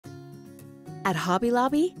At Hobby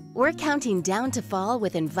Lobby, we're counting down to fall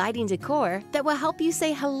with inviting decor that will help you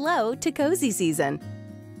say hello to cozy season.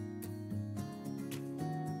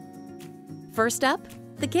 First up,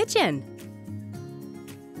 the kitchen.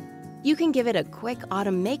 You can give it a quick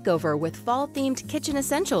autumn makeover with fall-themed kitchen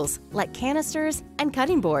essentials like canisters and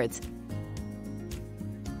cutting boards.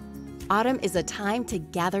 Autumn is a time to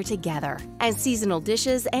gather together, and seasonal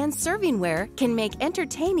dishes and servingware can make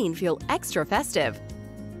entertaining feel extra festive.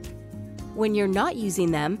 When you're not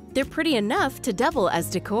using them, they're pretty enough to double as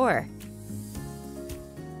decor.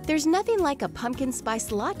 There's nothing like a pumpkin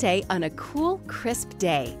spice latte on a cool, crisp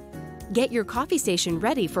day. Get your coffee station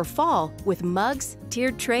ready for fall with mugs,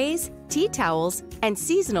 tiered trays, tea towels, and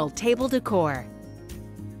seasonal table decor.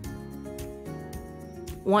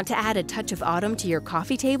 Want to add a touch of autumn to your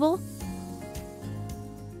coffee table?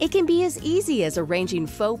 It can be as easy as arranging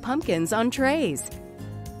faux pumpkins on trays.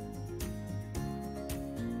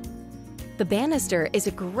 The banister is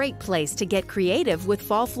a great place to get creative with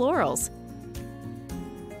fall florals.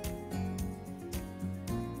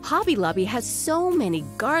 Hobby Lobby has so many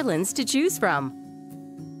garlands to choose from.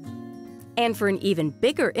 And for an even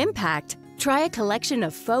bigger impact, try a collection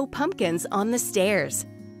of faux pumpkins on the stairs.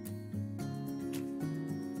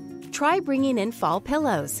 Try bringing in fall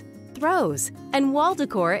pillows, throws, and wall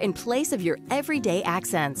decor in place of your everyday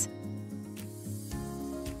accents.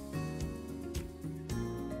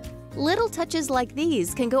 Little touches like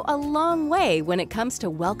these can go a long way when it comes to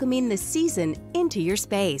welcoming the season into your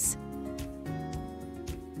space.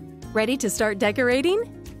 Ready to start decorating?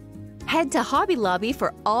 Head to Hobby Lobby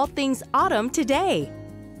for all things autumn today.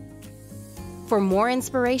 For more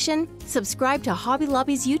inspiration, subscribe to Hobby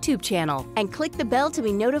Lobby's YouTube channel and click the bell to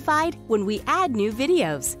be notified when we add new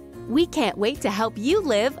videos. We can't wait to help you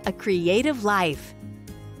live a creative life.